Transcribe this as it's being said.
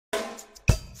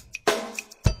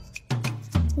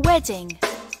Wedding,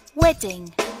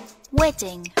 wedding,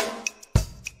 wedding.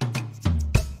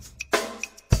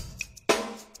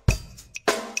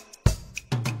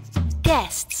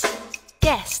 Guests,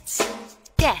 guests,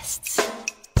 guests.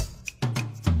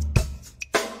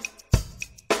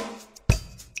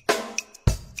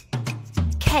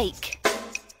 Cake,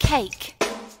 cake,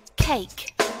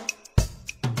 cake.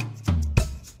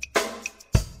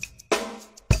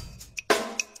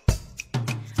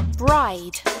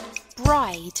 Bride,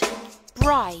 bride,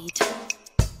 bride.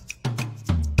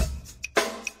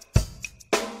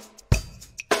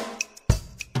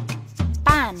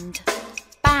 Band,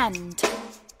 band,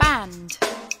 band.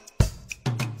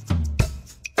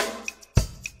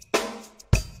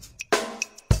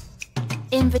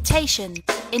 Invitation,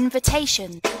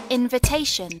 invitation,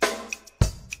 invitation.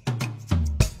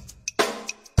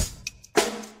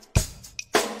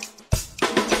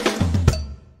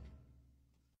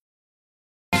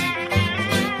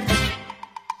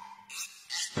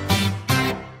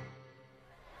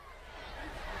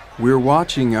 We're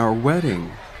watching our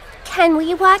wedding. Can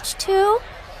we watch too?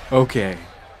 Okay.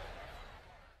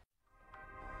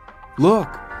 Look,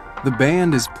 the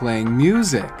band is playing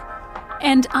music.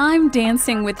 And I'm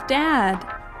dancing with Dad.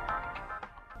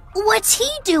 What's he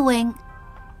doing?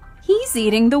 He's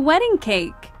eating the wedding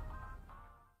cake.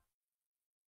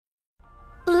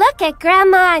 Look at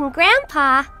Grandma and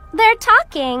Grandpa. They're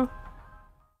talking.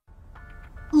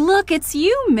 Look, it's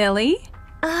you, Millie.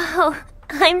 Oh,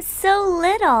 I'm so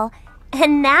little,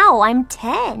 and now I'm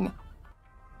 10.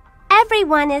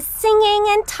 Everyone is singing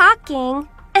and talking,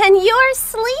 and you're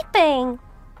sleeping.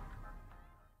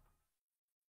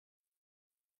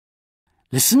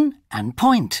 Listen and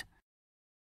point.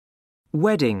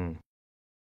 Wedding.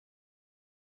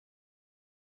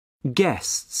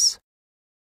 Guests.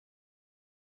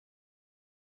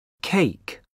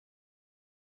 Cake.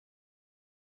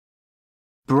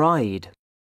 Bride.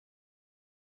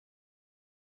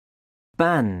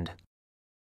 Band.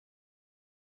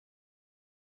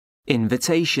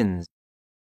 Invitations.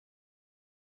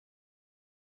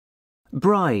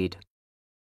 Bride.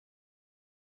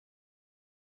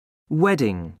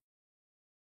 Wedding.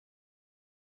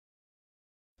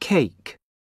 Cake.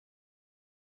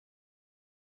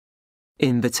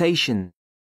 Invitation.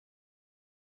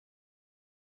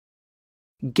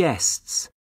 Guests.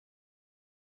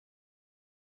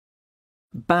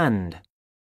 Band.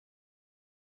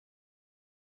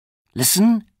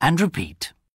 Listen and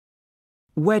repeat.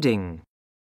 Wedding.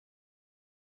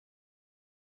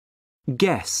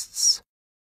 Guests.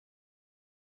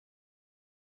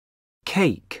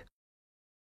 Cake.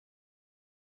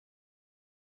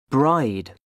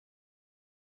 Bride.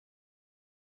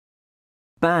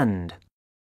 Band.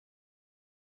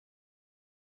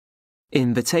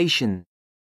 Invitation.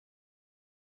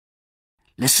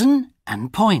 Listen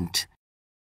and point.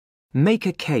 Make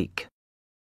a cake.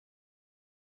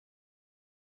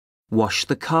 Wash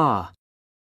the car.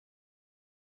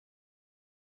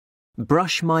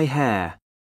 Brush my hair.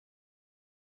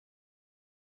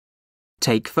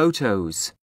 Take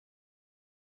photos.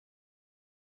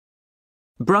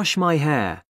 Brush my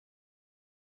hair.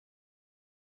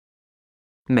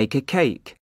 Make a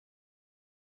cake.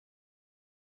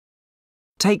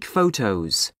 Take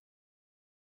photos.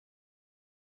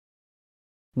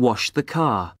 Wash the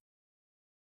car.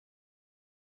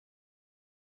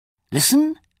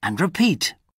 Listen and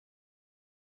repeat.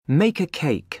 Make a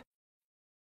cake.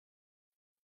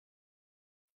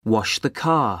 Wash the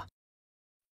car.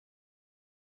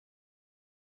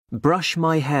 Brush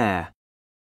my hair.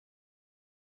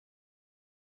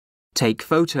 Take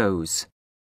photos.